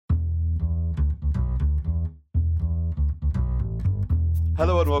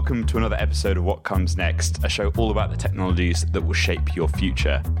Hello and welcome to another episode of What Comes Next, a show all about the technologies that will shape your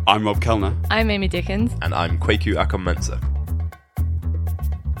future. I'm Rob Kellner. I'm Amy Dickens. And I'm Kwaku Akom-Mensah.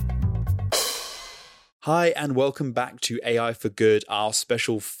 Hi and welcome back to AI for Good, our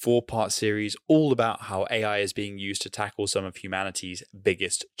special 4-part series all about how AI is being used to tackle some of humanity's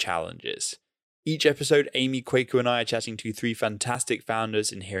biggest challenges. Each episode, Amy, Kwaku and I are chatting to 3 fantastic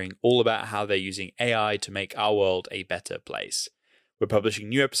founders and hearing all about how they're using AI to make our world a better place. We're publishing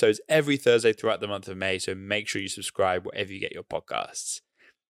new episodes every Thursday throughout the month of May, so make sure you subscribe wherever you get your podcasts.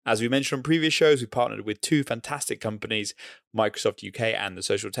 As we mentioned on previous shows, we partnered with 2 fantastic companies, Microsoft UK and the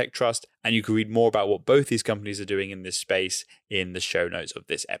Social Tech Trust, and you can read more about what both these companies are doing in this space in the show notes of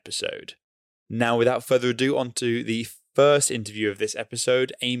this episode. Now, without further ado, on to the first interview of this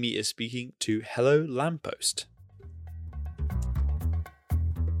episode. Amy is speaking to Hello Lamppost.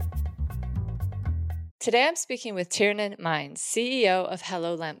 Today I'm speaking with Tiernan Mines, CEO of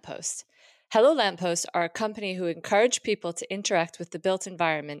Hello Lamppost. Hello Lamppost are a company who encourage people to interact with the built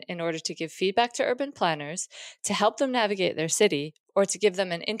environment in order to give feedback to urban planners, to help them navigate their city, or to give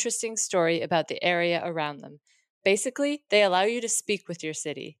them an interesting story about the area around them. Basically, they allow you to speak with your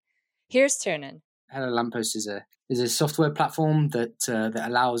city. Here's Tiernan. Hello Lamppost is a software platform that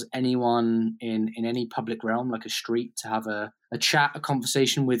allows anyone in any public realm, like a street, to have a chat, a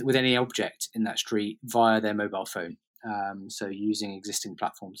conversation with any object in that street via their mobile phone. So using existing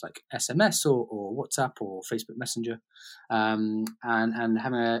platforms like SMS or WhatsApp or Facebook Messenger, and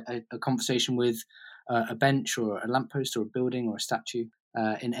having a conversation with a bench or a lamppost or a building or a statue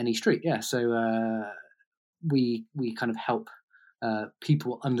in any street. Yeah, so we kind of help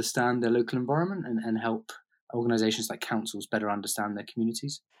people understand their local environment and help organizations like councils better understand their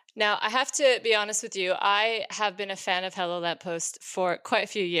communities. Now, I have to be honest with you. I have been a fan of Hello Lamppost for quite a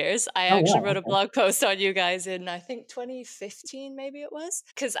few years. I wrote a blog post on you guys in, I think, 2015, maybe it was,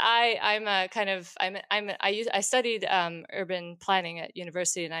 because I studied urban planning at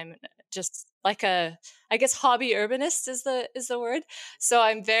university, and I'm just like I guess hobby urbanist is the word. So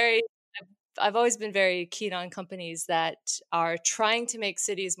I've always been very keen on companies that are trying to make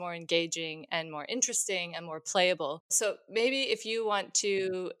cities more engaging and more interesting and more playable. So maybe if you want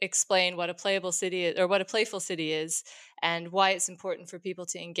to explain what a playable city is, or what a playful city is, and why it's important for people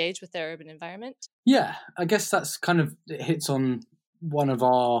to engage with their urban environment. Yeah, I guess that's kind of, it hits on one of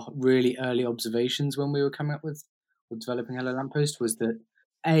our really early observations when we were coming up with developing Hello Lamppost, was that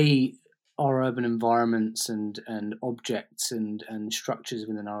our urban environments and objects and structures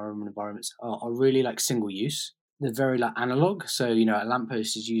within our urban environments are really like single use. They're very like analog. So, a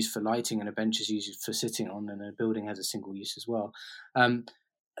lamppost is used for lighting and a bench is used for sitting on, and a building has a single use as well.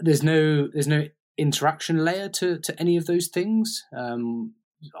 There's no interaction layer to any of those things.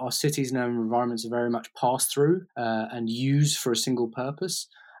 Our cities and urban environments are very much passed through and used for a single purpose.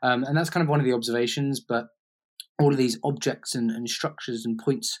 And that's kind of one of the observations, but all of these objects and structures and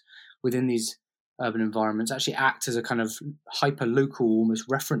points within these urban environments actually act as a kind of hyper-local, almost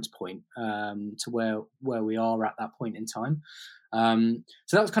reference point to where we are at that point in time.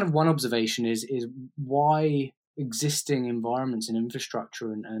 So that was kind of one observation, is why existing environments and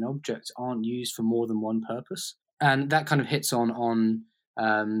infrastructure and objects aren't used for more than one purpose. And that kind of hits on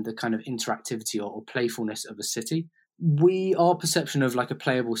the kind of interactivity or playfulness of a city. Our perception of like a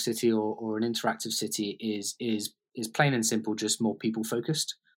playable city or an interactive city is plain and simple, just more people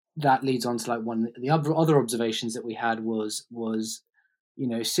focused. That leads on to like one of the other observations that we had was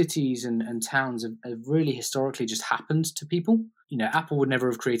cities and towns have really historically just happened to people. Apple would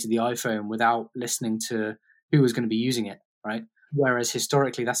never have created the iPhone without listening to who was going to be using it, right? Whereas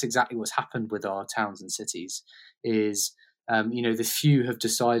historically, that's exactly what's happened with our towns and cities. Is the few have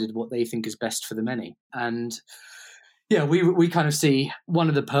decided what they think is best for the many. And yeah, we kind of see one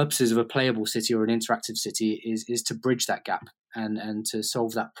of the purposes of a playable city or an interactive city is to bridge that gap and to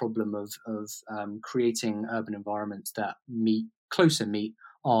solve that problem of creating urban environments that meet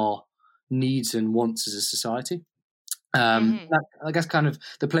our needs and wants as a society. That, I guess, kind of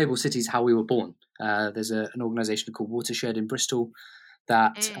the playable city is how we were born. There's an organisation called Watershed in Bristol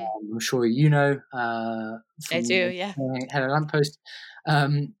that I'm sure you know. I do, yeah. Hello Lamppost,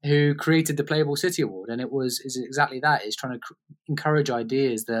 who created the Playable City Award, and is exactly that. It's trying to encourage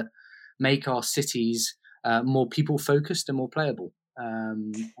ideas that make our cities more people focused and more playable,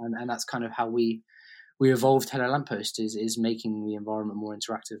 and that's kind of how we evolved Hello Lamppost, is making the environment more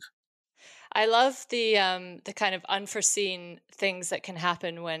interactive. I love the kind of unforeseen things that can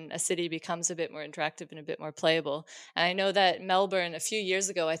happen when a city becomes a bit more interactive and a bit more playable. And I know that Melbourne, a few years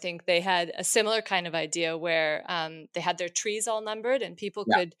ago, I think they had a similar kind of idea where they had their trees all numbered, and people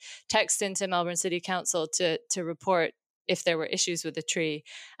could text into Melbourne City Council to report if there were issues with the tree.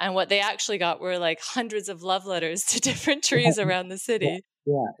 And what they actually got were like hundreds of love letters to different trees around the city.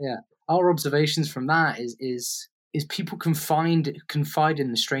 Yeah. Our observations from that is people confide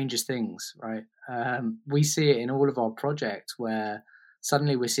in the strangest things, right? We see it in all of our projects where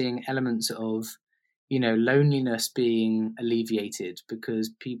suddenly we're seeing elements of, loneliness being alleviated because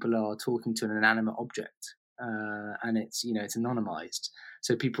people are talking to an inanimate object, and it's anonymized.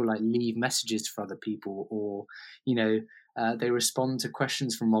 So people like leave messages for other people, or they respond to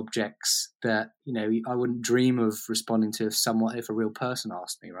questions from objects that I wouldn't dream of responding to if a real person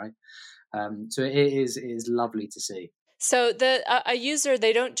asked me, right? So it is lovely to see. So a user,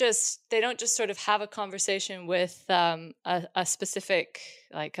 they don't just sort of have a conversation with a specific,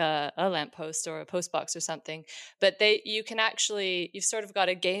 like a lamppost or a postbox or something, but you've sort of got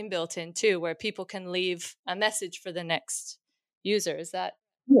a game built in too, where people can leave a message for the next user. Is that?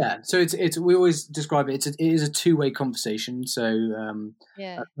 Yeah. So it's we always describe it. It is a two-way conversation. So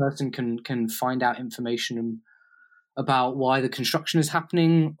a person can find out information about why the construction is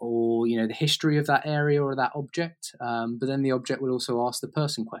happening, or the history of that area or that object. But then the object will also ask the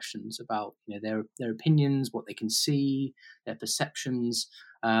person questions about their opinions, what they can see, their perceptions,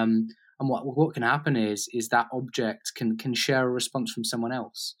 and what can happen is that object can share a response from someone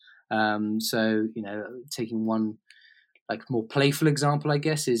else. So taking one like more playful example, I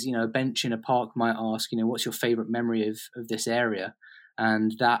guess, is a bench in a park might ask what's your favorite memory of this area.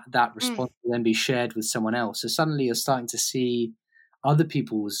 And that response will then be shared with someone else. So suddenly you're starting to see other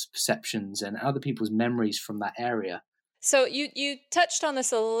people's perceptions and other people's memories from that area. So you touched on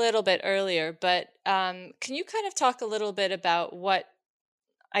this a little bit earlier, but can you kind of talk a little bit about what,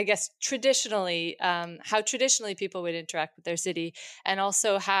 I guess, traditionally, how traditionally people would interact with their city, and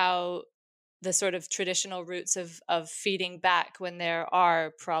also how the sort of traditional routes of feeding back when there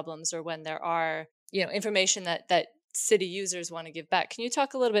are problems or when there are, information that city users want to give back. Can you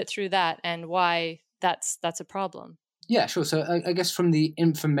talk a little bit through that and why that's a problem? Yeah, sure. So I guess from the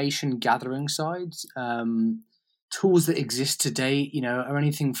information gathering side, tools that exist today, are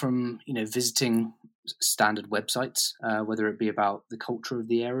anything from, visiting standard websites, whether it be about the culture of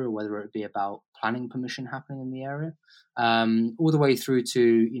the area or whether it be about planning permission happening in the area, all the way through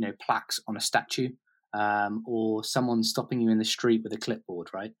to, plaques on a statue, or someone stopping you in the street with a clipboard,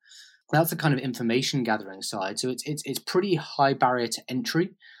 right? That's the kind of information gathering side. So it's pretty high barrier to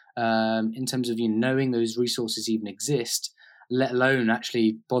entry, in terms of knowing those resources even exist, let alone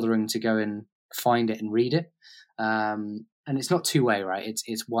actually bothering to go and find it and read it. And it's not two-way, right?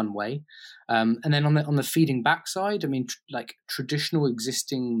 It's one way. And then on the feeding back side, I mean, like traditional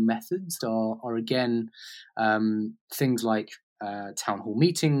existing methods are again, things like town hall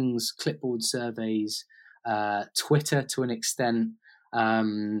meetings, clipboard surveys, Twitter to an extent,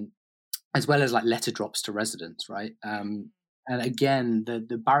 as well as like letter drops to residents, right? And again,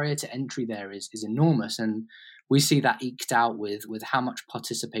 the barrier to entry there is enormous, and we see that eked out with how much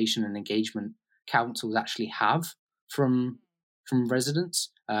participation and engagement councils actually have from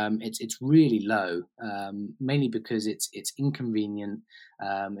residents. It's really low, mainly because it's inconvenient,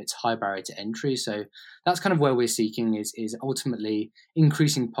 it's high barrier to entry. So that's kind of where we're seeking is ultimately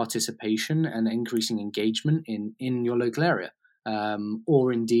increasing participation and increasing engagement in your local area.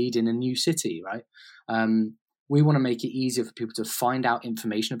 Or indeed in a new city, right? We want to make it easier for people to find out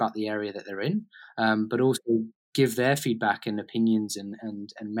information about the area that they're in, but also give their feedback and opinions and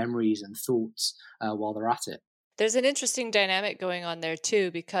memories and thoughts while they're at it. There's an interesting dynamic going on there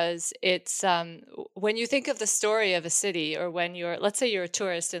too, because it's when you think of the story of a city, or when let's say you're a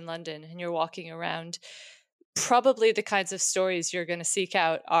tourist in London and you're walking around, probably the kinds of stories you're going to seek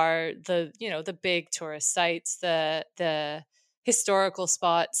out are the big tourist sites, the historical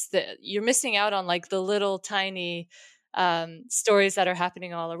spots, that you're missing out on, like the little tiny stories that are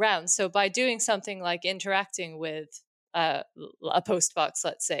happening all around. So by doing something like interacting with a postbox,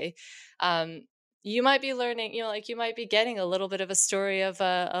 let's say, you might be learning, you might be getting a little bit of a story of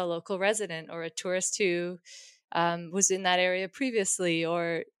a local resident or a tourist who was in that area previously,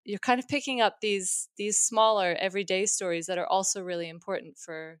 or you're kind of picking up these smaller everyday stories that are also really important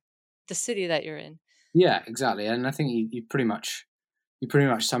for the city that you're in. Yeah, exactly. And I think you pretty much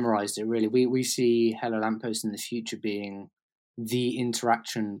summarized it, really. We see Hello Lamppost in the future being the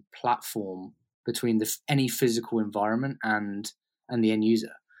interaction platform between any physical environment and the end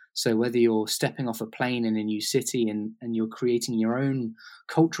user. So whether you're stepping off a plane in a new city and you're creating your own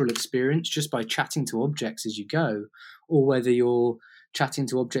cultural experience just by chatting to objects as you go, or whether you're chatting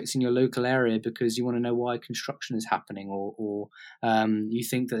to objects in your local area because you want to know why construction is happening, or you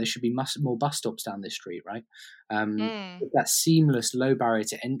think that there should be more bus stops down this street, right? That seamless, low barrier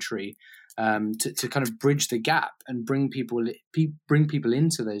to entry to kind of bridge the gap and bring people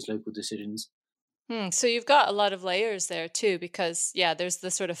into those local decisions. So you've got a lot of layers there too, because there's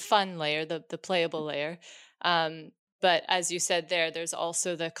the sort of fun layer, the playable layer. But as you said there's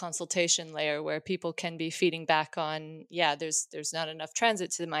also the consultation layer where people can be feeding back on, there's not enough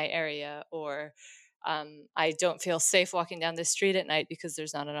transit to my area, or I don't feel safe walking down this street at night because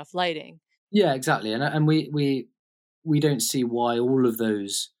there's not enough lighting. Yeah, exactly. And we don't see why all of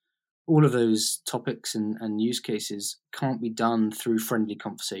those topics and use cases can't be done through friendly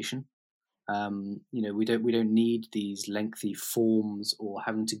conversation. We don't need these lengthy forms or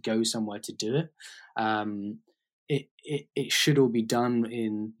having to go somewhere to do it. It should all be done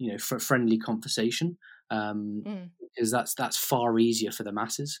in for friendly conversation, because that's far easier for the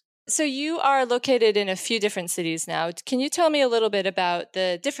masses. So you are located in a few different cities now. Can you tell me a little bit about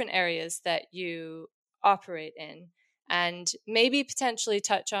the different areas that you operate in, and maybe potentially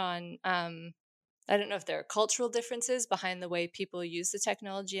touch on I don't know if there are cultural differences behind the way people use the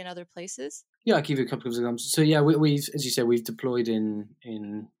technology in other places? Yeah, I'll give you a couple of examples. So we've, as you said, we've deployed in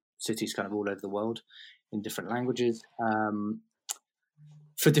cities kind of all over the world in different languages,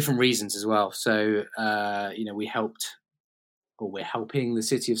 for different reasons as well. So, we're helping the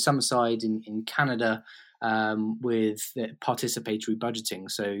city of Summerside in Canada with the participatory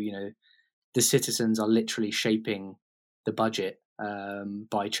budgeting. So, the citizens are literally shaping the budget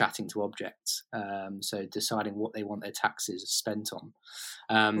by chatting to objects, so deciding what they want their taxes spent on.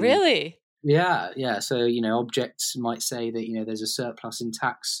 Really? Yeah. So objects might say that there's a surplus in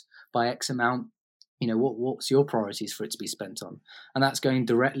tax by X amount. What's your priorities for it to be spent on? And that's going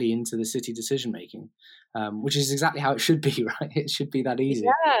directly into the city decision making, which is exactly how it should be, right? It should be that easy.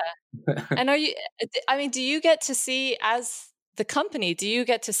 Yeah. And do you get to see, as the company, do you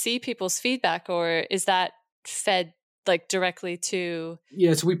get to see people's feedback, or is that fed directly to?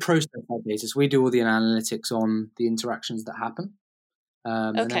 Yeah, so we process that data. So we do all the analytics on the interactions that happen.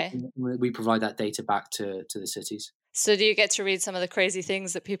 Okay. And we provide that data back to the cities. So do you get to read some of the crazy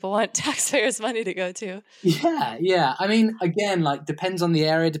things that people want taxpayers' money to go to? Yeah. I mean, again, depends on the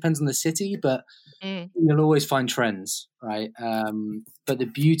area, depends on the city, but you'll always find trends, right? But the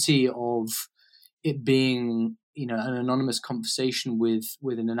beauty of it being, an anonymous conversation with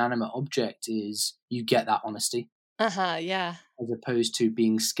an inanimate object is you get that honesty. Yeah. As opposed to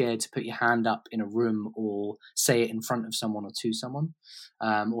being scared to put your hand up in a room or say it in front of someone or to someone,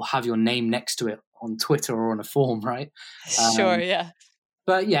 or have your name next to it on Twitter or on a form, right? Sure, yeah.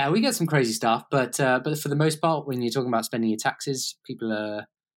 But yeah, we get some crazy stuff. But for the most part, when you're talking about spending your taxes, people are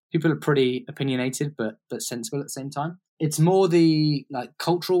pretty opinionated, but sensible at the same time. It's more the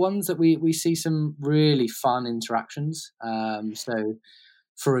cultural ones that we see some really fun interactions. So,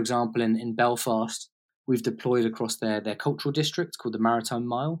 for example, in Belfast, we've deployed across their cultural district called the Maritime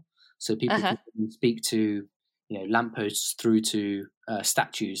Mile. So people can speak to lampposts through to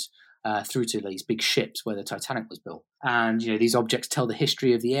statues, through to these big ships where the Titanic was built. And these objects tell the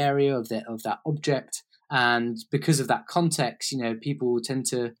history of the area of that object. And because of that context, people tend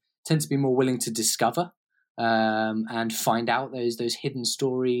to be more willing to discover and find out those hidden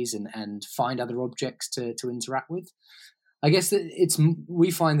stories and find other objects to interact with. I guess that we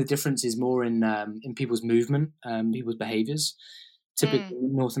find the difference is more in people's movement, people's behaviors. Typically,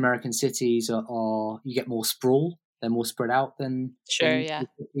 North American cities are you get more sprawl; they're more spread out than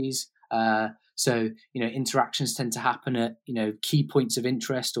cities. So interactions tend to happen at key points of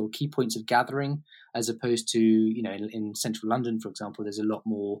interest or key points of gathering, as opposed to in central London, for example, there's a lot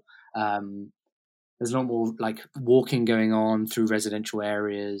more. There's a lot more walking going on through residential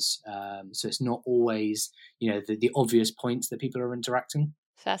areas. So it's not always, the obvious points that people are interacting.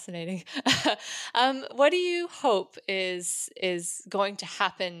 Fascinating. What do you hope is going to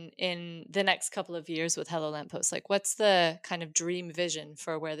happen in the next couple of years with Hello Lamppost? What's the kind of dream vision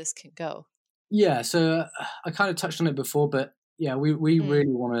for where this can go? Yeah, so I kind of touched on it before, but yeah, we really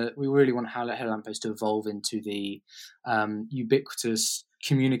want Hello Lamppost to evolve into the ubiquitous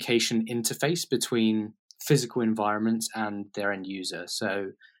communication interface between physical environments and their end user.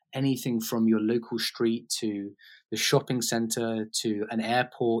 So anything from your local street to the shopping center to an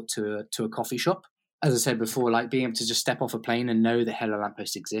airport to a coffee shop. As I said before, being able to just step off a plane and know that Hello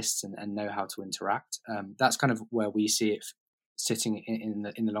Lamppost exists and know how to interact. That's kind of where we see it sitting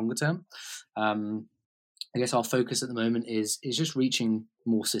in the longer term. I guess our focus at the moment is just reaching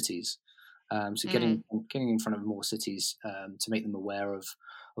more cities. So getting in front of more cities to make them aware of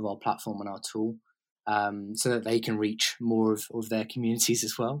our platform and our tool. so that they can reach more of their communities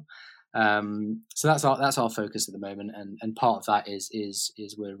as well. So that's our focus at the moment, and part of that is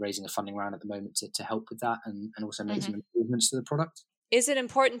we're raising a funding round at the moment to help with that, and also make some improvements to the product. Is it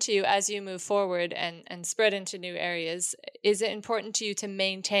important to you as you move forward and spread into new areas? Is it important to you to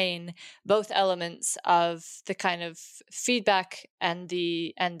maintain both elements of the kind of feedback and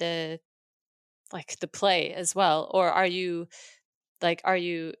the like the play as well, or are you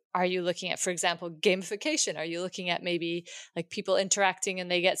looking at, for example, gamification? Are you looking at maybe like people interacting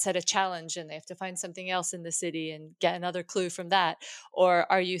and they get set a challenge and they have to find something else in the city and get another clue from that? Or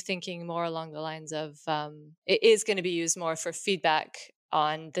are you thinking more along the lines of it is going to be used more for feedback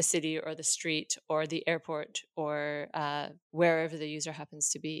on the city or the street or the airport or wherever the user happens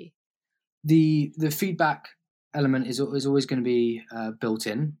to be? The feedback element is always going to be built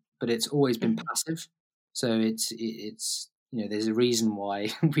in, but it's always been passive. So it's there's a reason why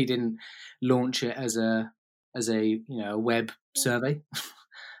we didn't launch it as a web survey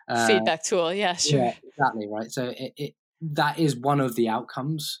feedback tool. Yeah, sure. Yeah, exactly right. So that is one of the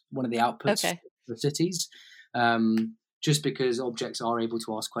outcomes, one of the outputs for cities. Just because objects are able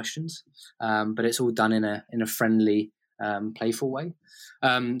to ask questions, but it's all done in a friendly, playful way.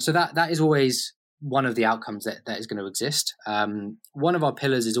 So that is always one of the outcomes that is going to exist. One of our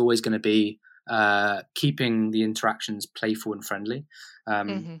pillars is always going to be keeping the interactions playful and friendly.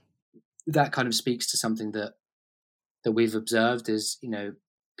 That kind of speaks to something that we've observed is,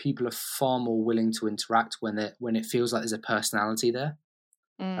 people are far more willing to interact when it feels like there's a personality there.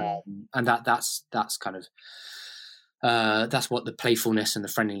 And that's kind of that's what the playfulness and the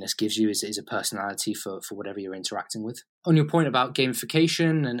friendliness gives you is a personality for whatever you're interacting with. On your point about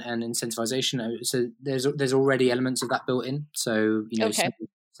gamification and incentivization, so there's already elements of that built in. So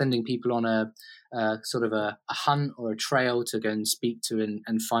sending people on a sort of a hunt or a trail to go and speak to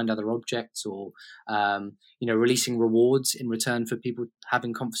and find other objects, or releasing rewards in return for people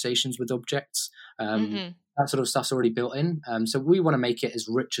having conversations with objects. That sort of stuff's already built in. So we want to make it as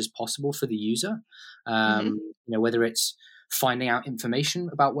rich as possible for the user. Whether it's finding out information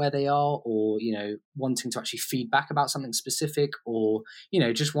about where they are, or wanting to actually feedback about something specific, or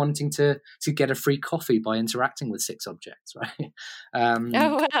just wanting to get a free coffee by interacting with 6 objects, right?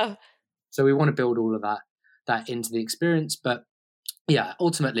 Oh wow! So we want to build all of that into the experience. But yeah,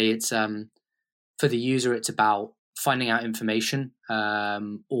 ultimately, it's for the user, it's about finding out information,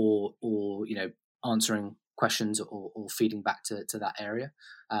 or answering questions or feeding back to that area.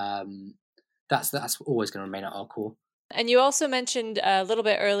 That's always going to remain at our core. And you also mentioned a little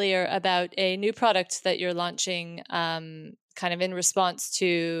bit earlier about a new product that you're launching, kind of in response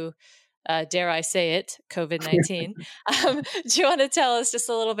to, dare I say it, COVID-19. Do you want to tell us just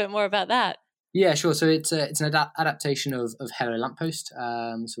a little bit more about that? Yeah, sure. So it's an adaptation of Hello Lamppost.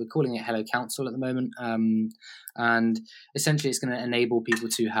 So we're calling it Hello Council at the moment. And essentially it's going to enable people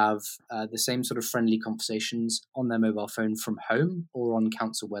to have the same sort of friendly conversations on their mobile phone from home or on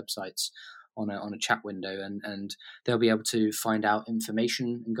council websites on a chat window, and they'll be able to find out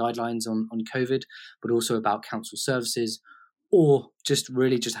information and guidelines on COVID, but also about council services, or just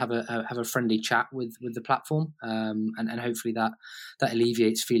have a friendly chat with the platform, and hopefully that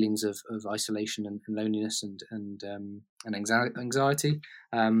alleviates feelings of isolation and loneliness and anxiety,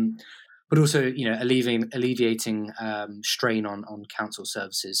 but also alleviating strain on council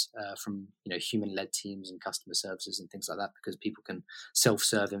services from human-led teams and customer services and things like that, because people can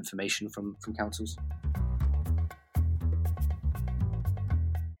self-serve information from councils.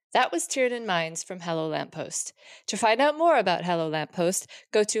 That was Tiernan Mines from Hello Lamppost. To find out more about Hello Lamppost,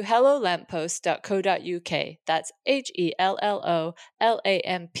 go to hellolamppost.co.uk. That's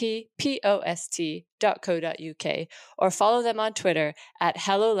HELLOLAMPPOST.co.uk. Or follow them on Twitter at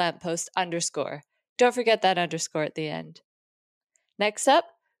HelloLamppost_. Don't forget that underscore at the end. Next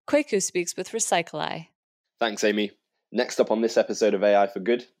up, Kweku speaks with Recyclei. Thanks, Amy. Next up on this episode of AI for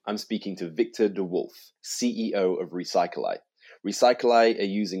Good, I'm speaking to Victor de Wolf, CEO of Recyclei. Recyclei are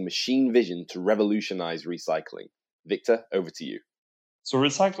using machine vision to revolutionize recycling. Victor, over to you. So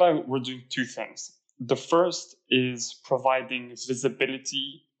Recyclei, we're doing 2 things. The first is providing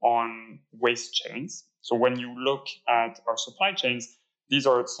visibility on waste chains. So when you look at our supply chains, these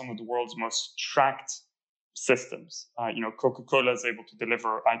are some of the world's most tracked systems. Coca-Cola is able to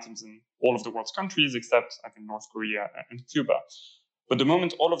deliver items in all of the world's countries, except I think North Korea and Cuba. But the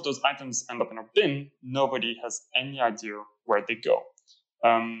moment all of those items end up in a bin, nobody has any idea where they go.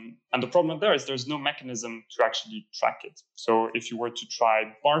 And the problem there is there's no mechanism to actually track it. So if you were to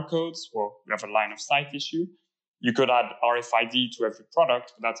try barcodes, or you have a line of sight issue, you could add RFID to every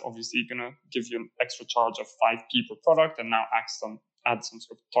product, but that's obviously going to give you an extra charge of 5p per product, and now add some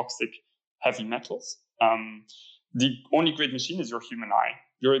sort of toxic heavy metals. The only great machine is your human eye.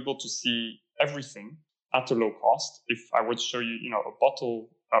 You're able to see everything at a low cost. If I were to show you, a bottle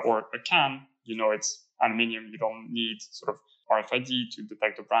or a can, it's aluminium. You don't need sort of RFID to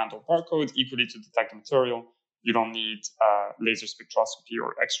detect the brand or barcode. Equally, to detect the material, you don't need laser spectroscopy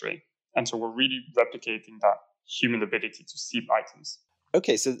or X-ray. And so we're really replicating that human ability to see items.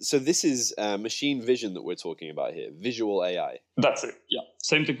 Okay, so this is machine vision that we're talking about here, visual AI. That's it, yeah.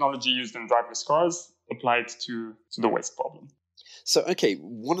 Same technology used in driverless cars applied to the waste problem. So, okay,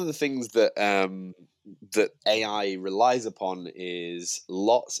 one of the things that that AI relies upon is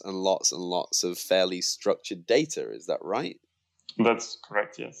lots and lots and lots of fairly structured data. Is that right? That's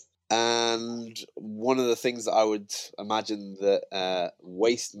correct, yes. And one of the things that I would imagine that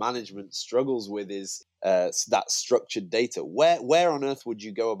waste management struggles with is that structured data. Where on earth would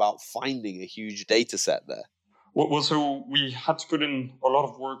you go about finding a huge data set there? Well, so we had to put in a lot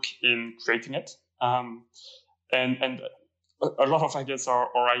of work in creating it. And a lot of, I guess, our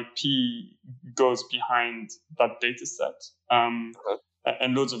IP goes behind that data set. And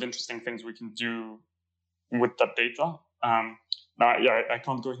loads of interesting things we can do with that data. Now, yeah, I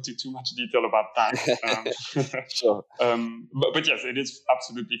can't go into too much detail about that. Sure. But yes, it is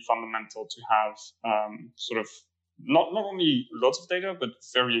absolutely fundamental to have sort of not only lots of data, but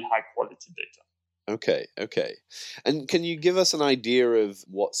very high quality data. Okay. And can you give us an idea of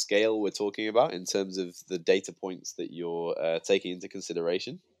what scale we're talking about in terms of the data points that you're taking into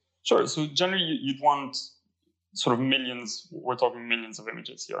consideration? Sure. So generally, you'd want sort of millions. We're talking millions of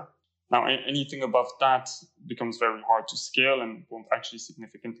images here. Now, anything above that becomes very hard to scale and won't actually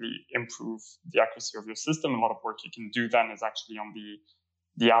significantly improve the accuracy of your system. A lot of work you can do then is actually on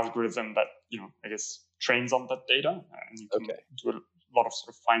the algorithm that, I guess, trains on that data. And you can do a lot of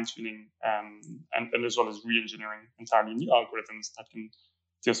sort of fine-tuning and as well as re-engineering entirely new algorithms that can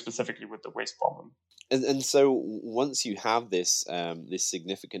deal specifically with the waste problem. And so once you have this this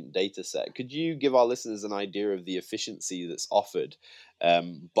significant data set, could you give our listeners an idea of the efficiency that's offered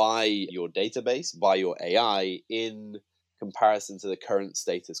by your database, by your AI, in comparison to the current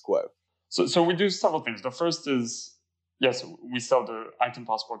status quo? So we do several things. The first is, yes, we sell the item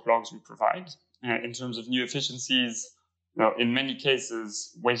passport logs we provide. In terms of new efficiencies, in many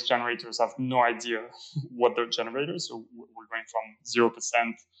cases, waste generators have no idea what they're generating. So we're going from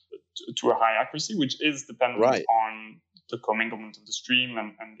 0% to a high accuracy, which is dependent on the comminglement of the stream,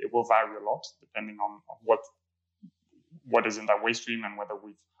 and it will vary a lot depending on what is in that waste stream and whether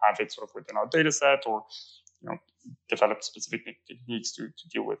we have it sort of within our data set or develop specific techniques to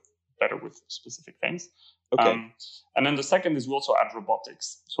deal with better with specific things. Okay. And then the second is we also add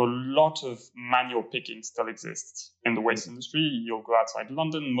robotics. So a lot of manual picking still exists in the waste industry. You'll go outside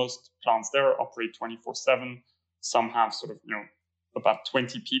London, most plants there operate 24/7. Some have sort of, about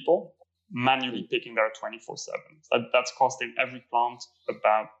 20 people manually picking there 24/7. That's costing every plant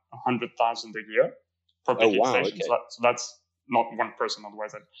about 100,000 a year per picking station. Okay. So that's not one person,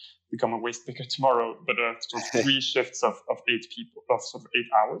 otherwise I'd become a waste picker tomorrow, but sort of 3 shifts of 8 people, of sort of 8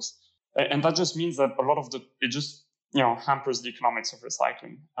 hours. And that just means that a lot of it just, hampers the economics of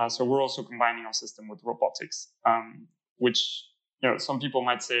recycling. So we're also combining our system with robotics, which, some people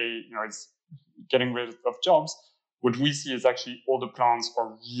might say, it's getting rid of jobs. What we see is actually all the plants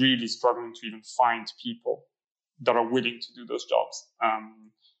are really struggling to even find people that are willing to do those jobs.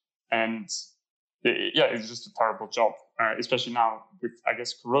 It's just a terrible job, especially now with, I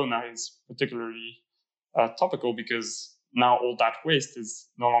guess, Corona is particularly topical because now all that waste is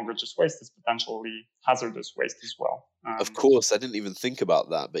no longer just waste, it's potentially hazardous waste as well. Of course, I didn't even think about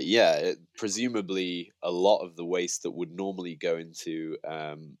that. But yeah, presumably a lot of the waste that would normally go into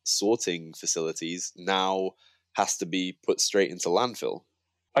sorting facilities now has to be put straight into landfill.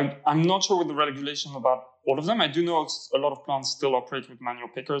 I'm not sure with the regulation about all of them. I do know a lot of plants still operate with manual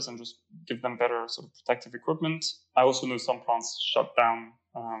pickers and just give them better sort of protective equipment. I also know some plants shut down.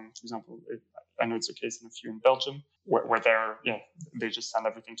 For example, I know it's a case in a few in Belgium where they just send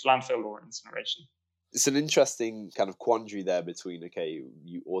everything to landfill or incineration. It's an interesting kind of quandary there between, okay,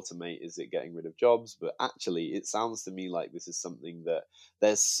 you automate, is it getting rid of jobs? But actually, it sounds to me like this is something that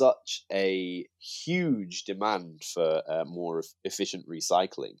there's such a huge demand for more efficient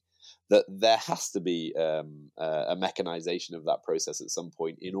recycling that there has to be a mechanization of that process at some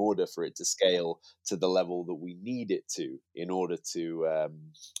point in order for it to scale to the level that we need it to, in order to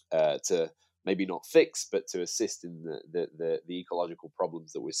maybe not fix, but to assist in the ecological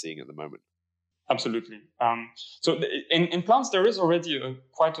problems that we're seeing at the moment. Absolutely. So in plants, there is already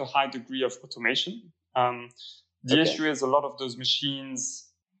quite a high degree of automation. The issue is a lot of those machines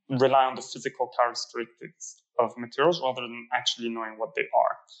rely on the physical characteristics of materials rather than actually knowing what they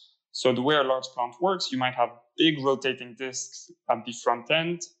are. So the way a large plant works, you might have big rotating discs at the front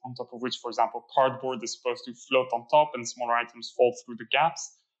end, on top of which, for example, cardboard is supposed to float on top and smaller items fall through the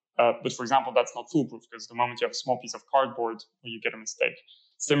gaps. But for example, that's not foolproof, because the moment you have a small piece of cardboard, you get a mistake.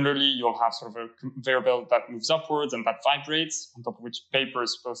 Similarly, you'll have sort of a conveyor belt that moves upwards and that vibrates, on top of which paper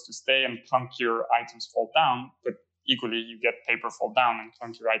is supposed to stay and clunkier items fall down. But equally, you get paper fall down and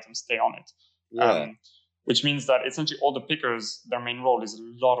clunkier items stay on it. Yeah. Which means that essentially all the pickers, their main role is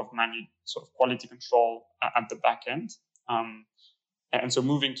a lot of manual sort of quality control at the back end. And so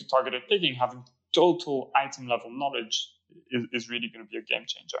moving to targeted picking, having total item level knowledge is really going to be a game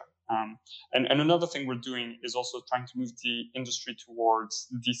changer. And another thing we're doing is also trying to move the industry towards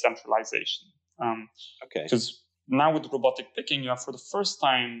decentralization. Because now with robotic picking, you have for the first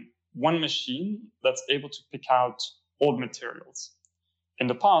time one machine that's able to pick out old materials. In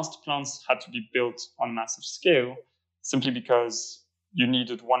the past, plants had to be built on a massive scale simply because you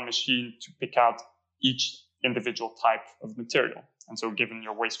needed one machine to pick out each individual type of material. And so given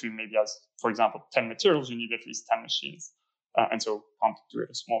your waste stream maybe has, for example, 10 materials, you need at least 10 machines. And so can't do it at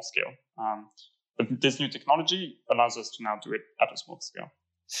a small scale. But this new technology allows us to now do it at a small scale.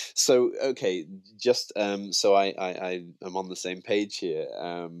 So, okay, just so I am on the same page here.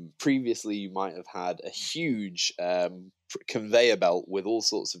 Previously, you might have had a huge conveyor belt with all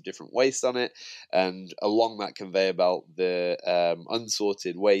sorts of different waste on it, and along that conveyor belt, the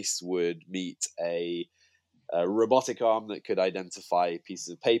unsorted waste would meet a robotic arm that could identify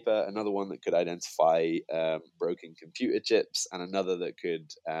pieces of paper, another one that could identify broken computer chips, and another that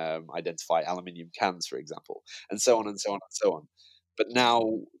could identify aluminium cans, for example, and so on and so on and so on. But now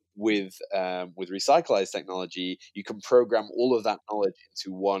with Recyclei's technology, you can program all of that knowledge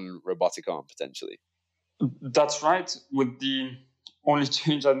into one robotic arm potentially. That's right. With the only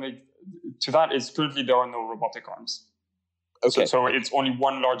change I'd make to that is currently there are no robotic arms. Okay. So it's only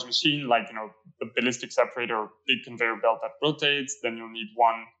one large machine, like the ballistic separator, big conveyor belt that rotates. Then you'll need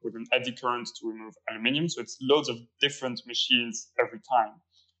one with an eddy current to remove aluminium. So it's loads of different machines every time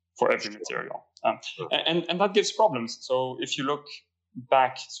for every material, and that gives problems. So if you look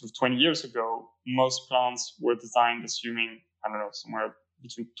back sort of 20 years ago, most plants were designed assuming, somewhere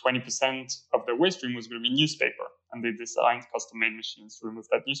between 20% of their waste stream was going to be newspaper, and they designed custom-made machines to remove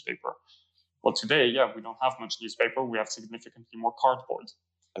that newspaper. Well, today, we don't have much newspaper. We have significantly more cardboard.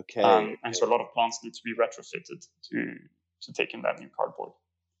 Okay. And so a lot of plants need to be retrofitted to take in that new cardboard.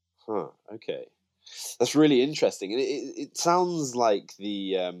 Okay. That's really interesting. And it sounds like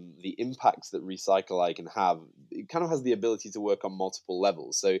the impacts that Recyclei can have, it kind of has the ability to work on multiple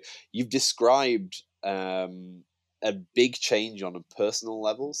levels. So you've described a big change on a personal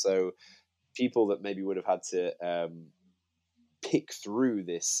level. So people that maybe would have had to pick through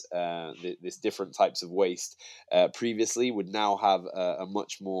this different types of waste previously would now have a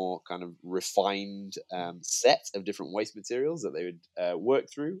much more kind of refined set of different waste materials that they would work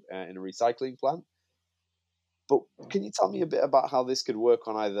through in a recycling plant. But can you tell me a bit about how this could work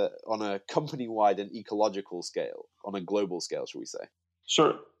on a company-wide and ecological scale, on a global scale, shall we say?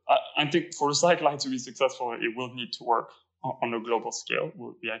 Sure. I think for Recyclei to be successful, it will need to work on a global scale.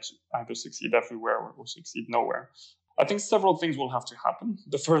 We'll either succeed everywhere or succeed nowhere. I think several things will have to happen.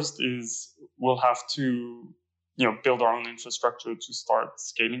 The first is we'll have to, build our own infrastructure to start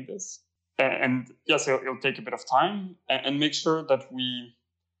scaling this. And yes, it'll take a bit of time, and make sure that we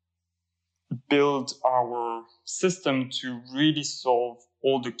build our system to really solve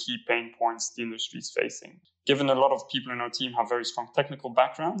all the key pain points the industry is facing. Given a lot of people in our team have very strong technical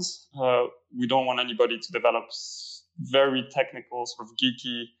backgrounds, we don't want anybody to develop very technical, sort of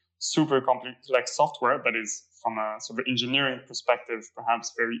geeky, super complex software that is, from a sort of engineering perspective,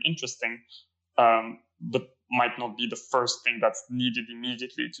 perhaps very interesting, but might not be the first thing that's needed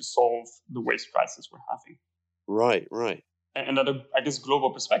immediately to solve the waste crisis we're having. Right. And at a,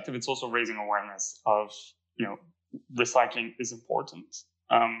 global perspective, it's also raising awareness of, recycling is important.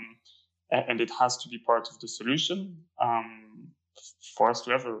 And it has to be part of the solution for us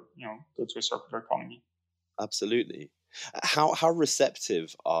to ever, go to a circular economy. Absolutely. How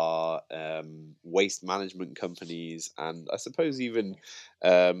receptive are waste management companies and I suppose even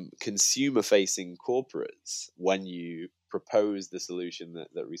consumer-facing corporates when you propose the solution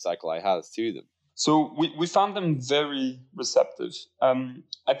that Recyclei has to them? So we found them very receptive.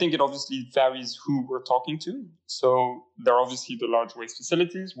 I think it obviously varies who we're talking to. So there are obviously the large waste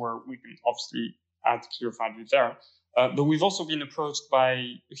facilities where we can obviously add clear value there. But we've also been approached by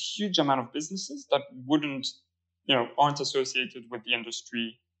a huge amount of businesses that aren't associated with the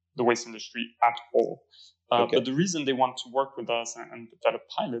industry, the waste industry at all. But the reason they want to work with us and develop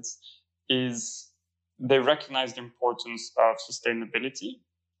pilots is they recognize the importance of sustainability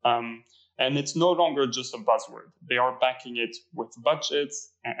And it's no longer just a buzzword. They are backing it with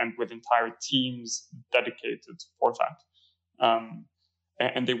budgets and with entire teams dedicated for that.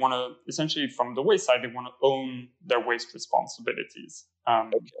 And they want to, essentially from the waste side, they want to own their waste responsibilities.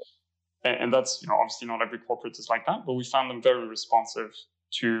 And that's, obviously not every corporate is like that, but we found them very responsive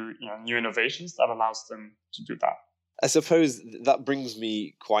to new innovations that allows them to do that. I suppose that brings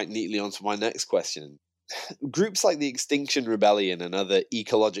me quite neatly onto my next question. Groups like the Extinction Rebellion and other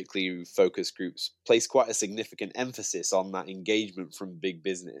ecologically focused groups place quite a significant emphasis on that engagement from big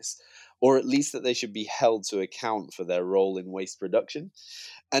business, or at least that they should be held to account for their role in waste reduction.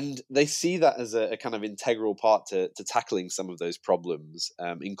 And they see that as a kind of integral part to tackling some of those problems,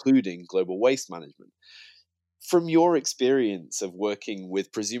 including global waste management. From your experience of working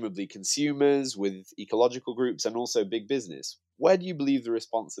with presumably consumers, with ecological groups, and also big business, where do you believe the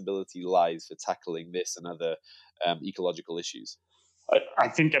responsibility lies for tackling this and other ecological issues? I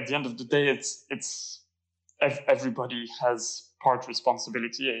think at the end of the day, it's everybody has part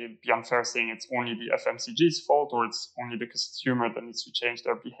responsibility. It'd be unfair saying it's only the FMCG's fault or it's only the consumer that needs to change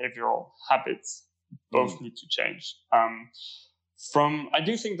their behavioral habits. Both need to change. I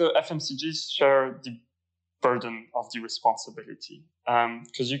do think the FMCGs share the burden of the responsibility,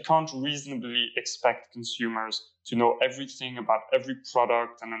 because you can't reasonably expect consumers to know everything about every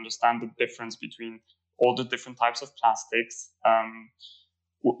product and understand the difference between all the different types of plastics,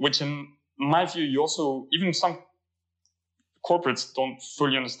 which in my view, you also, even some corporates don't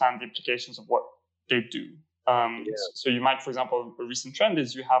fully understand the implications of what they do. So you might, for example, a recent trend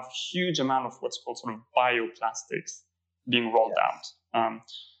is you have a huge amount of what's called sort of bioplastics being rolled out.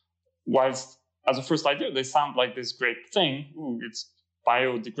 Whilst as a first idea, they sound like this great thing. It's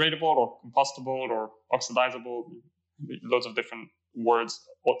biodegradable or compostable or oxidizable, loads of different words.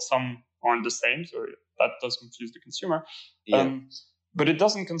 Some aren't the same, so that does confuse the consumer. But it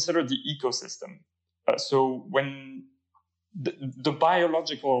doesn't consider the ecosystem. So when the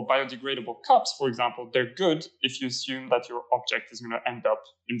biological or biodegradable cups, for example, they're good if you assume that your object is going to end up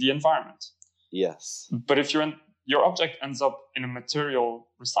in the environment. Yes. But if your object ends up in a material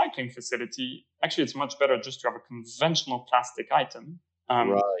recycling facility, actually it's much better just to have a conventional plastic item.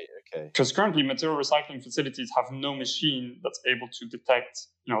 Right, okay. Because currently material recycling facilities have no machine that's able to detect,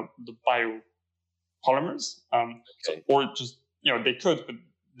 the biopolymers. Or just, they could, but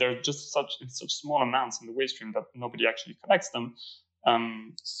they're just in such small amounts in the waste stream that nobody actually collects them.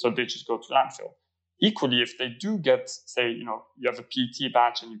 So they just go to landfill. Equally, if they do get, say, you have a PET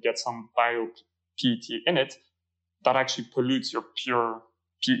batch and you get some bio PET in it, that actually pollutes your pure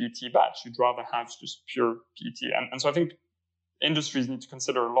PET batch. You'd rather have just pure PET. And so I think industries need to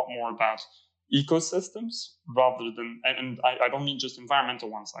consider a lot more about ecosystems rather than, and I don't mean just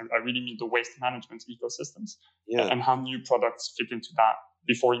environmental ones. I really mean the waste management ecosystems and how new products fit into that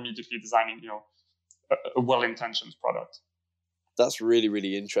before immediately designing, a well-intentioned product. That's really,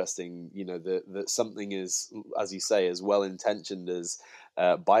 really interesting. That something is, as you say, as well-intentioned as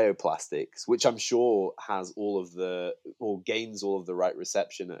bioplastics, which I'm sure has gains all of the right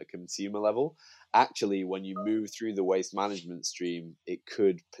reception at a consumer level. Actually, when you move through the waste management stream, it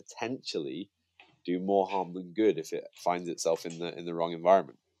could potentially do more harm than good if it finds itself in the wrong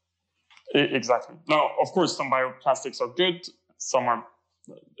environment. Exactly. Now, of course, some bioplastics are good, some are.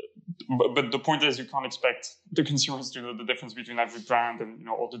 But the point is, you can't expect the consumers to know the difference between every brand and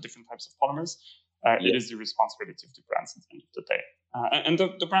all the different types of polymers. It is the responsibility of the brands at the end of the day,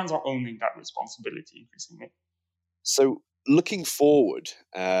 and the brands are owning that responsibility increasingly. So, looking forward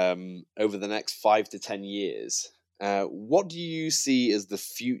over the next 5 to 10 years, what do you see as the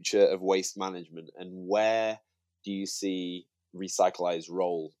future of waste management, and where do you see Recycli's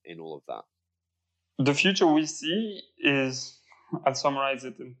role in all of that? The future we see is, I'll summarize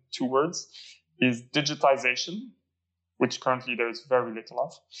it in 2 words, is digitization, which currently there is very little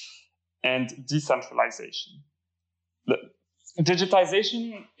of, and decentralization. The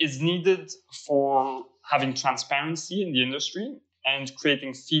digitization is needed for having transparency in the industry and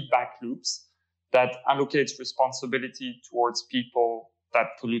creating feedback loops that allocates responsibility towards people that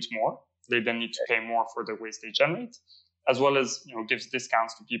pollute more. They then need to pay more for the waste they generate, as well as gives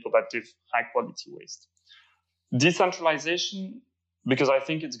discounts to people that give high quality waste. Decentralization, because I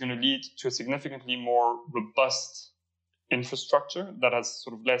think it's going to lead to a significantly more robust infrastructure that has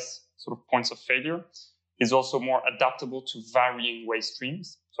sort of less sort of points of failure, is also more adaptable to varying waste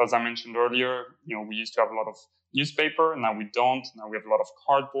streams. So as I mentioned earlier, we used to have a lot of newspaper, now we don't. Now we have a lot of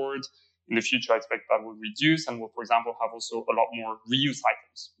cardboard. In the future, I expect that will reduce, and we'll, for example, have also a lot more reuse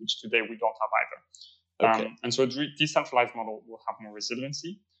items, which today we don't have either. Okay. And so a decentralized model will have more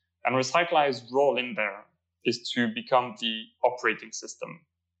resiliency. And Recycli's role in there is to become the operating system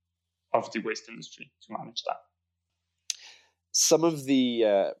of the waste industry to manage that. Some of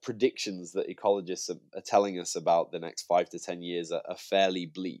the predictions that ecologists are telling us about the next 5 to 10 years are fairly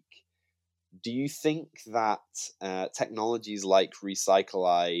bleak. Do you think that technologies like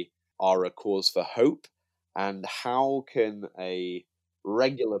Recyclei are a cause for hope? And how can a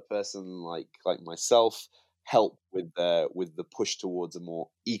regular person like myself help with the push towards a more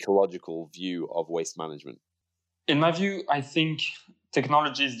ecological view of waste management? In my view, I think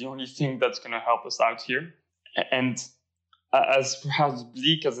technology is the only thing that's going to help us out here. And as perhaps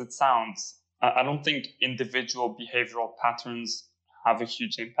bleak as it sounds, I don't think individual behavioral patterns have a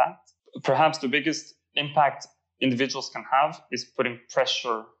huge impact. Perhaps the biggest impact individuals can have is putting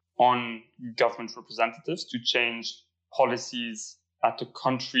pressure on government representatives to change policies at the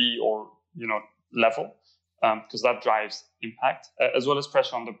country or level, because that drives impact, as well as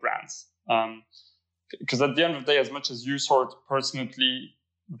pressure on the brands. Because at the end of the day, as much as you sort personally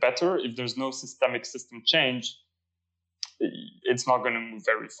better, if there's no systemic system change, it's not going to move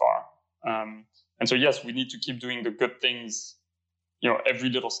very far. And so, yes, we need to keep doing the good things. Every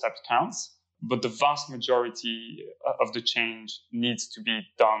little step counts, but the vast majority of the change needs to be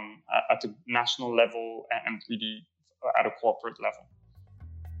done at a national level and really at a corporate level.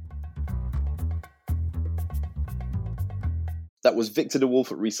 That was Victor de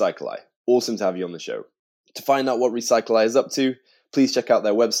Wolf at Recyclei. Awesome to have you on the show. To find out what Recyclei is up to, please check out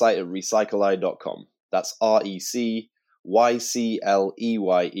their website at recyclei.com. That's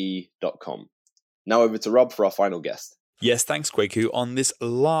RECYCLEYE.com. Now over to Rob for our final guest. Yes, thanks, Kweku. On this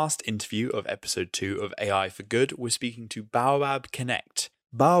last interview of episode 2 of AI for Good, we're speaking to Baobab Connect.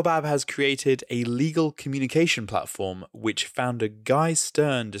 Baobab has created a legal communication platform which founder Guy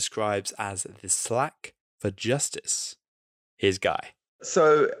Stern describes as the Slack for justice. Here's Guy.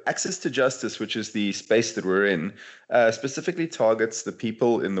 So Access to Justice, which is the space that we're in, specifically targets the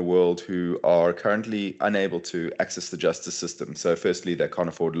people in the world who are currently unable to access the justice system. So firstly, they can't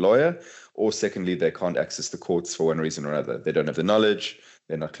afford a lawyer, or secondly, they can't access the courts for one reason or another. They don't have the knowledge,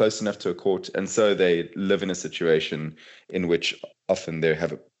 they're not close enough to a court, and so they live in a situation in which often they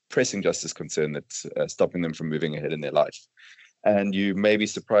have a pressing justice concern that's stopping them from moving ahead in their life. And you may be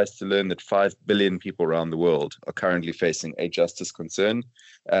surprised to learn that 5 billion people around the world are currently facing a justice concern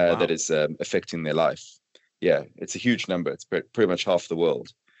that is affecting their life. Yeah, it's a huge number. It's pretty much half the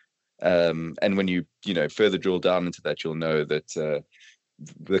world. And when you further drill down into that, you'll know that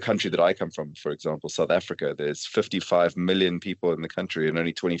the country that I come from, for example, South Africa, there's 55 million people in the country and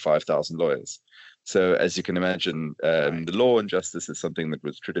only 25,000 lawyers. So as you can imagine, the law and justice is something that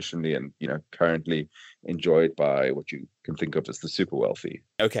was traditionally and currently enjoyed by what you can think of as the super wealthy.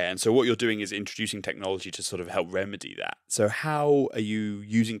 Okay, and so what you're doing is introducing technology to sort of help remedy that. So how are you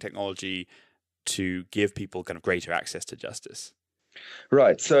using technology to give people kind of greater access to justice?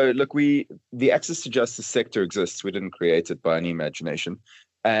 Right. So look, the access to justice sector exists. We didn't create it by any imagination.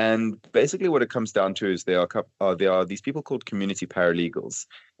 And basically what it comes down to is there are these people called community paralegals,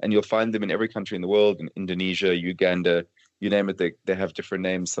 and you'll find them in every country in the world, in Indonesia, Uganda, you name it, they have different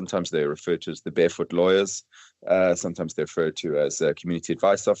names. Sometimes they're referred to as the barefoot lawyers. Sometimes they're referred to as community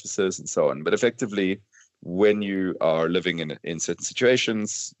advice officers and so on. But effectively, when you are living in certain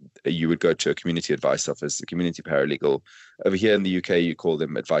situations, you would go to a community advice office, a community paralegal. Over here in the UK, you call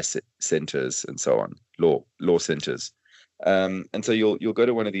them advice centers and so on, law centers. And so you'll go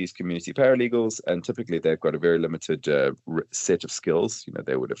to one of these community paralegals, and typically they've got a very limited set of skills.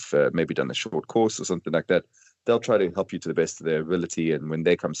 They would have maybe done a short course or something like that. They'll try to help you to the best of their ability, and when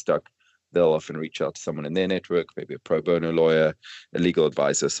they come stuck, they'll often reach out to someone in their network, maybe a pro bono lawyer, a legal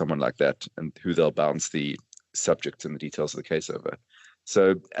advisor, someone like that, and who they'll bounce the subject and the details of the case over.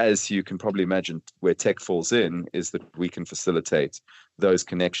 So as you can probably imagine, where tech falls in is that we can facilitate those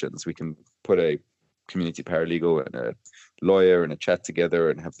connections. We can put a community paralegal and a lawyer and a chat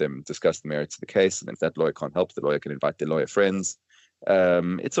together and have them discuss the merits of the case. And if that lawyer can't help, the lawyer can invite their lawyer friends.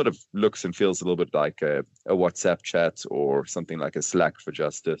 It sort of looks and feels a little bit like a WhatsApp chat or something like a Slack for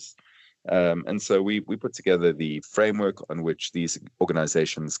justice. And so we put together the framework on which these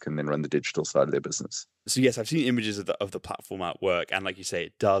organizations can then run the digital side of their business. So yes, I've seen images of the platform at work, and like you say,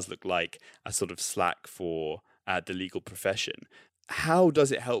 it does look like a sort of Slack for the legal profession. How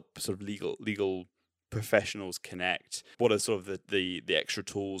does it help sort of legal professionals connect? What are sort of the extra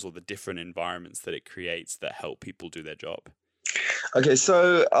tools or the different environments that it creates that help people do their job? Okay,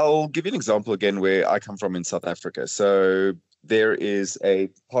 so I'll give you an example again where I come from in South Africa. So there is a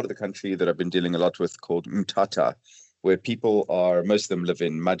part of the country that I've been dealing a lot with called Mthatha, where most of them live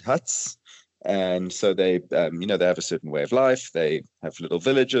in mud huts. And so they, they have a certain way of life. They have little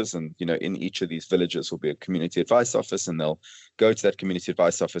villages, and in each of these villages will be a community advice office, and they'll go to that community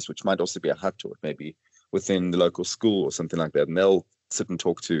advice office, which might also be a hut, or maybe within the local school or something like that, and they'll sit and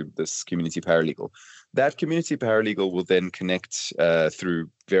talk to this community paralegal. That community paralegal will then connect through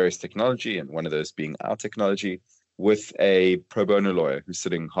various technology, and one of those being our technology, with a pro bono lawyer who's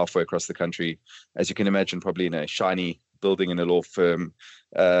sitting halfway across the country, as you can imagine, probably in a shiny building in a law firm.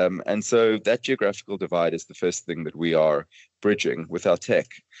 And so that geographical divide is the first thing that we are bridging with our tech.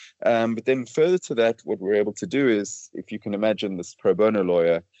 But then further to that, what we're able to do is, if you can imagine this pro bono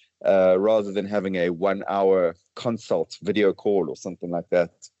lawyer, rather than having a 1 hour consult video call or something like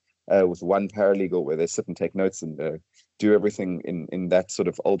that with one paralegal where they sit and take notes and do everything in that sort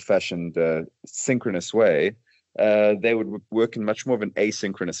of old-fashioned synchronous way, they would work in much more of an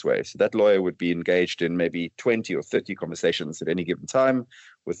asynchronous way. So that lawyer would be engaged in maybe 20 or 30 conversations at any given time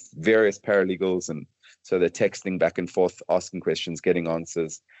with various paralegals. And so they're texting back and forth, asking questions, getting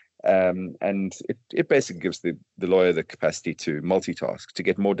answers. And it basically gives the lawyer the capacity to multitask, to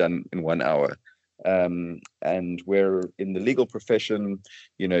get more done in 1 hour. And where in the legal profession,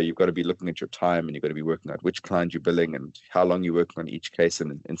 you've got to be looking at your time, and you've got to be working out which client you're billing and how long you're working on each case.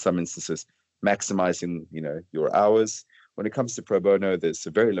 And in some instances, maximizing, your hours. When it comes to pro bono, there's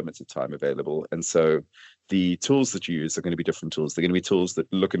a very limited time available. And so the tools that you use are going to be different tools. They're going to be tools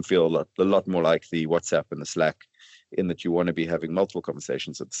that look and feel a lot more like the WhatsApp and the Slack, in that you want to be having multiple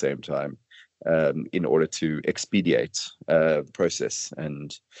conversations at the same time in order to expedite the process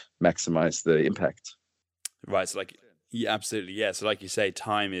and maximize the impact. Right. So yeah, absolutely. Yeah. So like you say,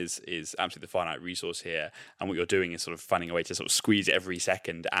 time is absolutely the finite resource here. And what you're doing is sort of finding a way to sort of squeeze every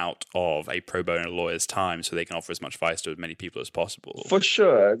second out of a pro bono lawyer's time so they can offer as much advice to as many people as possible. For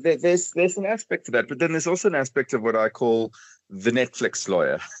sure. There's an aspect to that. But then there's also an aspect of what I call the Netflix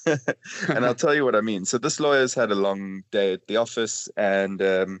lawyer. And I'll tell you what I mean. So this lawyer's had a long day at the office, and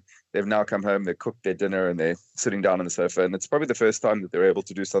they've now come home, they've cooked their dinner, and they're sitting down on the sofa. And it's probably the first time that they're able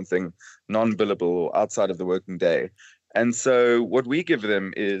to do something non-billable outside of the working day. And so what we give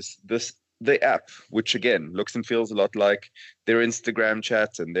them is the app, which again looks and feels a lot like their Instagram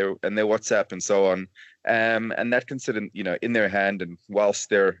chat and their WhatsApp and so on. And that can sit in their hand, and whilst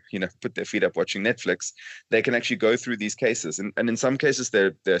they're put their feet up watching Netflix, they can actually go through these cases. And in some cases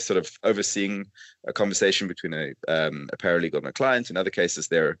they're sort of overseeing a conversation between a paralegal and a client. In other cases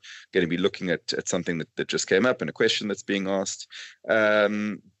they're going to be looking at something that just came up and a question that's being asked.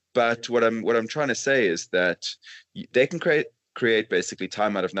 But what I'm trying to say is that they can create basically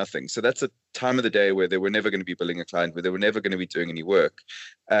time out of nothing. So that's a time of the day where they were never going to be billing a client, where they were never going to be doing any work.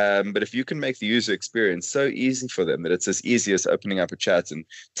 But if you can make the user experience so easy for them that it's as easy as opening up a chat and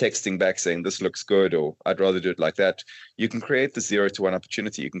texting back saying, this looks good, or I'd rather do it like that, you can create the 0 to 1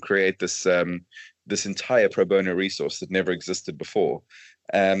 opportunity. You can create this entire pro bono resource that never existed before.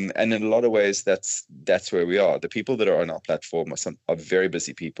 And in a lot of ways, that's where we are. The people that are on our platform are very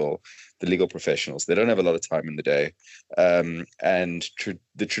busy people, the legal professionals. They don't have a lot of time in the day. And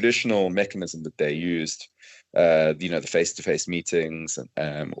the traditional mechanism that they used, the face-to-face meetings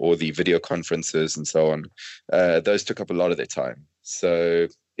or the video conferences and so on, those took up a lot of their time. So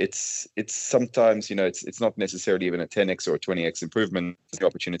it's sometimes, it's not necessarily even a 10x or a 20x improvement. It's the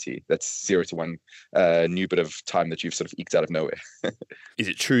opportunity that's 0 to 1 new bit of time that you've sort of eked out of nowhere. Is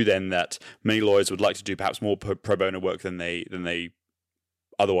it true then that many lawyers would like to do perhaps more pro bono work than they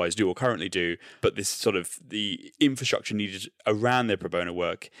otherwise do or currently do, but this sort of the infrastructure needed around their pro bono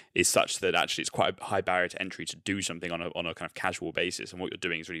work is such that actually it's quite a high barrier to entry to do something on a kind of casual basis, and what you're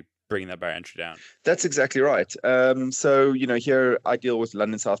doing is really bringing that barrier to entry down? That's exactly right. So, here I deal with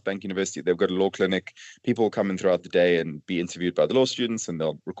London South Bank University. They've got a law clinic. People come in throughout the day and be interviewed by the law students, and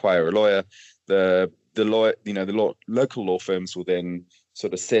they'll require a lawyer. The local law firms will then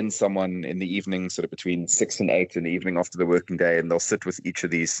sort of send someone in the evening, sort of between 6 and 8 in the evening after the working day, and they'll sit with each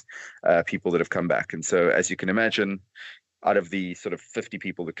of these people that have come back. And so, as you can imagine, out of the sort of 50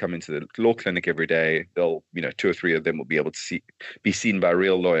 people that come into the law clinic every day, they'll, 2 or 3 of them will be able to be seen by a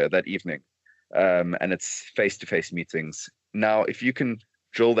real lawyer that evening. And it's face-to-face meetings. Now, if you can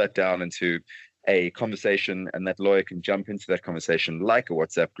drill that down into a conversation, and that lawyer can jump into that conversation like a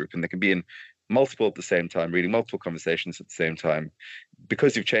WhatsApp group, and they can be in multiple at the same time, reading multiple conversations at the same time,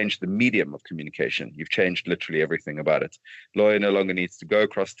 because you've changed the medium of communication. You've changed literally everything about it. Lawyer no longer needs to go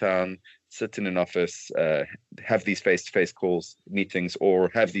across town, sit in an office, have these face-to-face calls, meetings,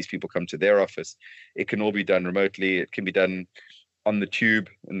 or have these people come to their office. It can all be done remotely. It can be done on the tube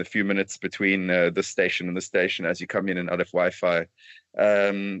in the few minutes between this station and the station as you come in and out of Wi-Fi.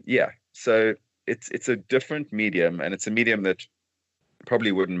 So it's a different medium, and it's a medium that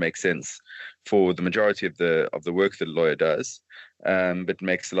probably wouldn't make sense for the majority of the work that a lawyer does, but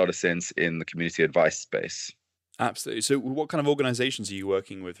makes a lot of sense in the community advice space. Absolutely. So what kind of organizations are you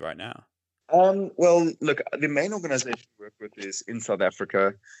working with right now? Well, look, the main organization we work with is in South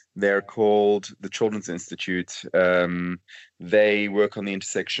Africa. They're called the Children's Institute. They work on the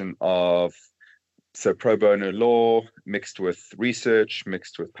intersection of pro bono law mixed with research,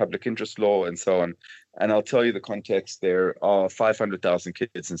 mixed with public interest law, and so on. And I'll tell you the context. There are 500,000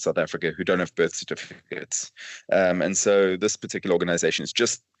 kids in South Africa who don't have birth certificates. And so this particular organization is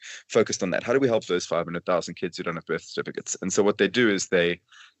just focused on that. How do we help those 500,000 kids who don't have birth certificates? And so what they do is they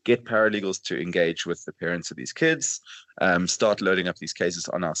get paralegals to engage with the parents of these kids, start loading up these cases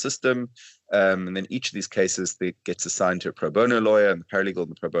on our system. And then each of these cases gets assigned to a pro bono lawyer, and the paralegal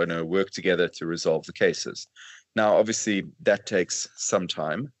and the pro bono work together to resolve the cases. Now, obviously, that takes some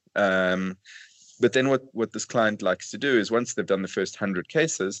time. But then what this client likes to do is once they've done the first 100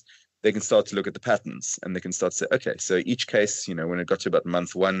 cases, they can start to look at the patterns, and they can start to say, okay, so each case, when it got to about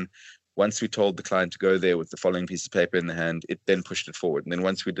month one, once we told the client to go there with the following piece of paper in the hand, it then pushed it forward. And then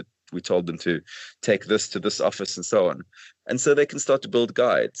once we told them to take this to this office and so on. And so they can start to build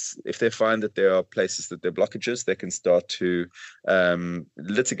guides. If they find that there are places that there are blockages, they can start to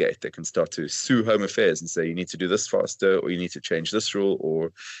litigate. They can start to sue Home Affairs and say, you need to do this faster, or you need to change this rule,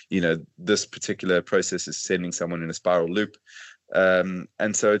 or, this particular process is sending someone in a spiral loop.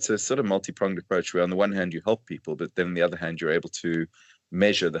 And so it's a sort of multi-pronged approach where on the one hand you help people, but then on the other hand you're able to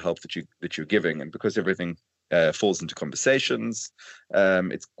measure the help that you're giving. And because everything falls into conversations,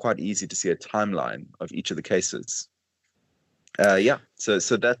 it's quite easy to see a timeline of each of the cases.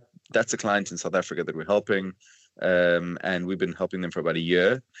 So that's a client in South Africa that we're helping, and we've been helping them for about a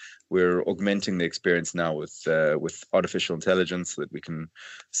year. We're augmenting the experience now with artificial intelligence so that we can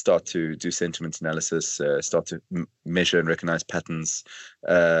start to do sentiment analysis, start to measure and recognize patterns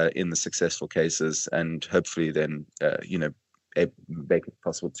in the successful cases, and hopefully then make it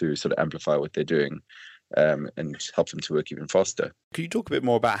possible to sort of amplify what they're doing and help them to work even faster. Could you talk a bit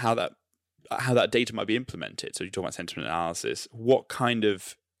more about how that data might be implemented? So you talk about sentiment analysis. What kind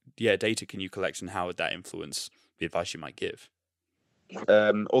of data can you collect, and how would that influence the advice you might give?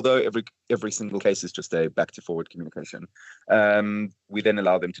 Although every single case is just a back to forward communication, we then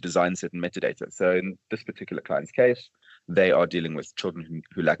allow them to design certain metadata. So in this particular client's case, they are dealing with children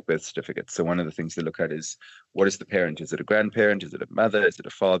who lack birth certificates. So one of the things they look at is, what is the parent? Is it a grandparent? Is it a mother? Is it a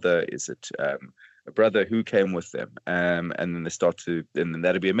father? Is it a brother? Who came with them? And then then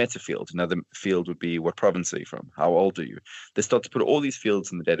that'll be a meta field. Another field would be, what province are you from? How old are you? They start to put all these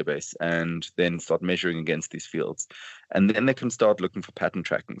fields in the database and then start measuring against these fields. And then they can start looking for pattern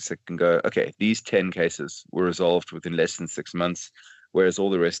tracking. So it can go, okay, these 10 cases were resolved within less than 6 months, whereas all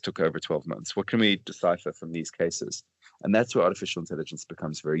the rest took over 12 months. What can we decipher from these cases? And that's where artificial intelligence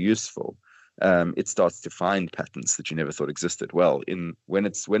becomes very useful. It starts to find patterns that you never thought existed. Well, when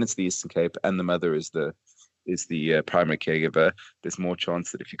it's the Eastern Cape and the mother is the primary caregiver, there's more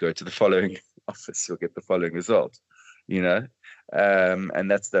chance that if you go to the following office, you'll get the following result. And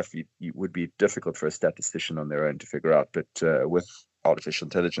that stuff you would be difficult for a statistician on their own to figure out. But with artificial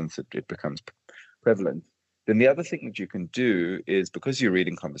intelligence, it becomes prevalent. Then the other thing that you can do is, because you're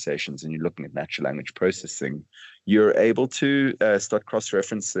reading conversations and you're looking at natural language processing, you're able to start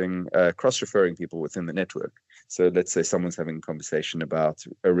cross-referring people within the network. So let's say someone's having a conversation about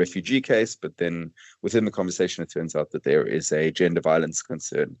a refugee case, but then within the conversation, it turns out that there is a gender violence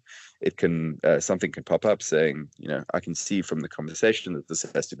concern. It can something can pop up saying, I can see from the conversation that this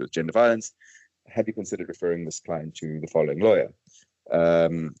has to do with gender violence. Have you considered referring this client to the following lawyer?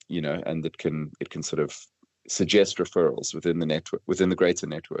 And it can sort of suggest referrals within the network, within the greater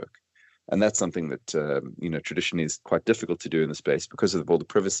network. And that's something that traditionally is quite difficult to do in the space because of all the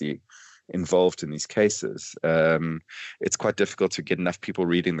privacy involved in these cases. It's quite difficult to get enough people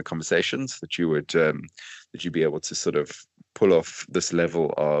reading the conversations that you'd be able to sort of pull off this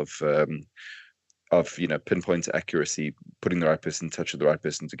level of pinpoint accuracy, putting the right person in touch with the right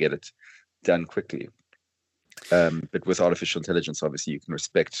person to get it done quickly. But with artificial intelligence, obviously, you can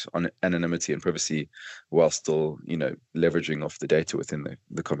respect anonymity and privacy while still, leveraging off the data within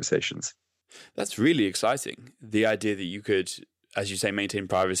the conversations. That's really exciting. The idea that you could, as you say, maintain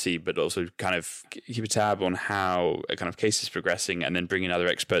privacy, but also kind of keep a tab on how a kind of case is progressing, and then bring in other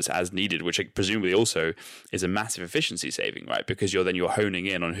experts as needed, which presumably also is a massive efficiency saving, right? Because you're honing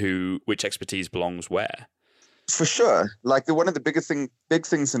in on which expertise belongs where. For sure. Like one of the big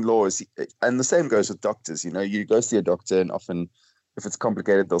things in law is, and the same goes with doctors, you go see a doctor, and often if it's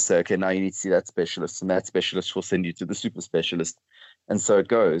complicated, they'll say, okay, now you need to see that specialist, and that specialist will send you to the super specialist. And so it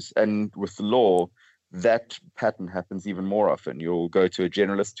goes. And with the law, that pattern happens even more often. You'll go to a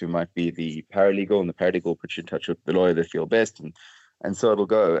generalist who might be the paralegal, and the paralegal will put you in touch with the lawyer they feel best, and so it'll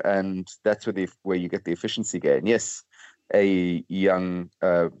go. And that's where you get the efficiency gain. Yes, a young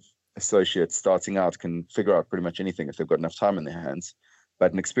associate starting out can figure out pretty much anything if they've got enough time in their hands.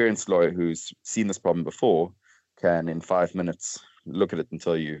 But an experienced lawyer who's seen this problem before can, in 5 minutes, look at it and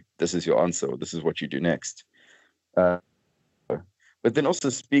tell you, this is your answer, or this is what you do next. But then also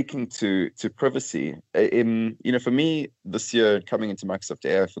speaking to privacy, for me this year, coming into Microsoft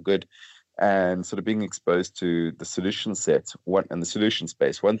AI for Good and sort of being exposed to the solution set and the solution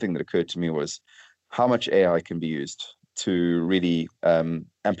space, one thing that occurred to me was how much AI can be used to really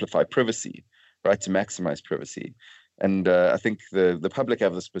amplify privacy, right? To maximize privacy. And I think the public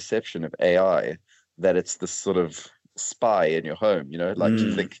have this perception of AI that it's this sort of spy in your home,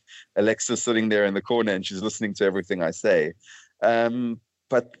 you think Alexa's sitting there in the corner and she's listening to everything I say.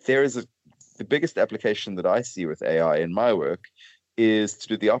 But there is the biggest application that I see with AI in my work is to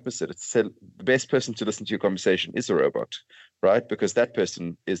do the opposite. It's the best person to listen to your conversation is a robot, right? Because that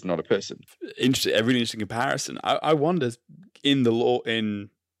person is not a person. Interesting, a really interesting comparison. I wonder, in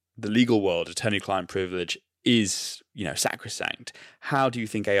the legal world, attorney-client privilege is, sacrosanct. How do you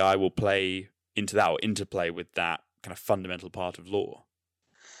think AI will play into that, or interplay with that kind of fundamental part of law?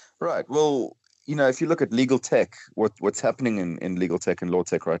 Right. Well, if you look at legal tech, what's happening in legal tech and law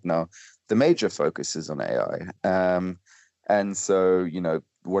tech right now, the major focus is on AI. And so,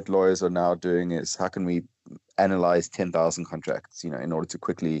 what lawyers are now doing is how can we analyze 10,000 contracts, in order to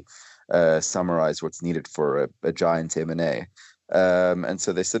quickly summarize what's needed for a giant M&A. And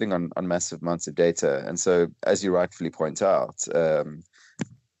so they're sitting on massive amounts of data. And so, as you rightfully point out,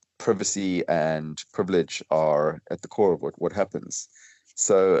 privacy and privilege are at the core of what happens.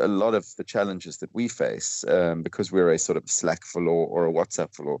 So a lot of the challenges that we face, because we're a sort of Slack for law or a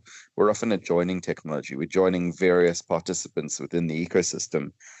WhatsApp for law, we're often adjoining technology. We're joining various participants within the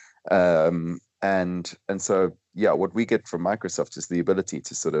ecosystem. And so, what we get from Microsoft is the ability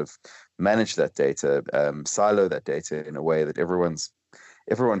to sort of manage that data, silo that data in a way that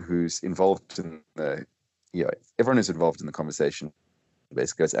everyone who's involved in the conversation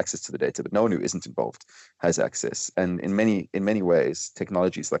basically has access to the data, but no one who isn't involved has access. And in many ways,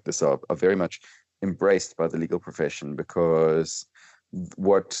 technologies like this are very much embraced by the legal profession, because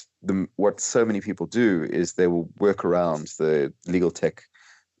what so many people do is they will work around the legal tech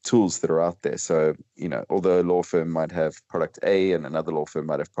tools that are out there. So, although a law firm might have product A and another law firm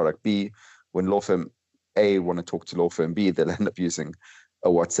might have product B, when law firm A want to talk to law firm B, they'll end up using a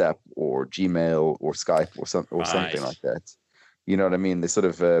WhatsApp or Gmail or Skype or something like that. You know what I mean? They sort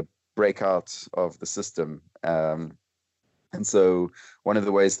of break out of the system. And so one of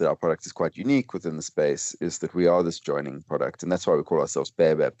the ways that our product is quite unique within the space is that we are this joining product. And that's why we call ourselves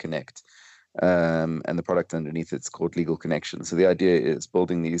Baobab Connect. And the product underneath it's called Legal Connection. So the idea is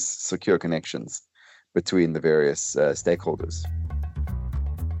building these secure connections between the various stakeholders.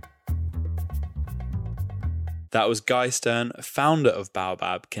 That was Guy Stern, founder of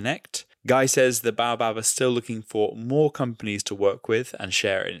Baobab Connect. Guy says that Baobab are still looking for more companies to work with and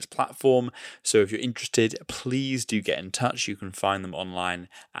share in its platform. So if you're interested, please do get in touch. You can find them online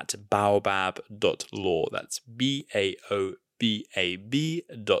at baobab.law. That's BAOBAB.law.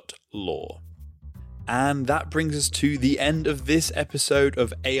 And that brings us to the end of this episode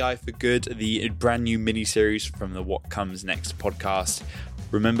of AI for Good, the brand new mini-series from the What Comes Next podcast.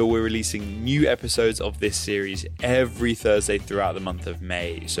 Remember, we're releasing new episodes of this series every Thursday throughout the month of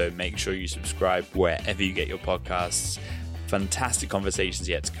May, so make sure you subscribe wherever you get your podcasts. Fantastic conversations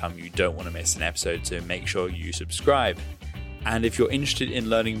yet to come. You don't want to miss an episode, so make sure you subscribe. And if you're interested in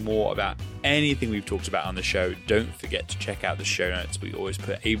learning more about anything we've talked about on the show, don't forget to check out the show notes. We always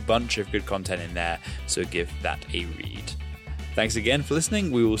put a bunch of good content in there, so give that a read. Thanks again for listening.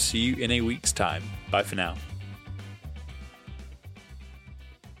 We will see you in a week's time. Bye for now.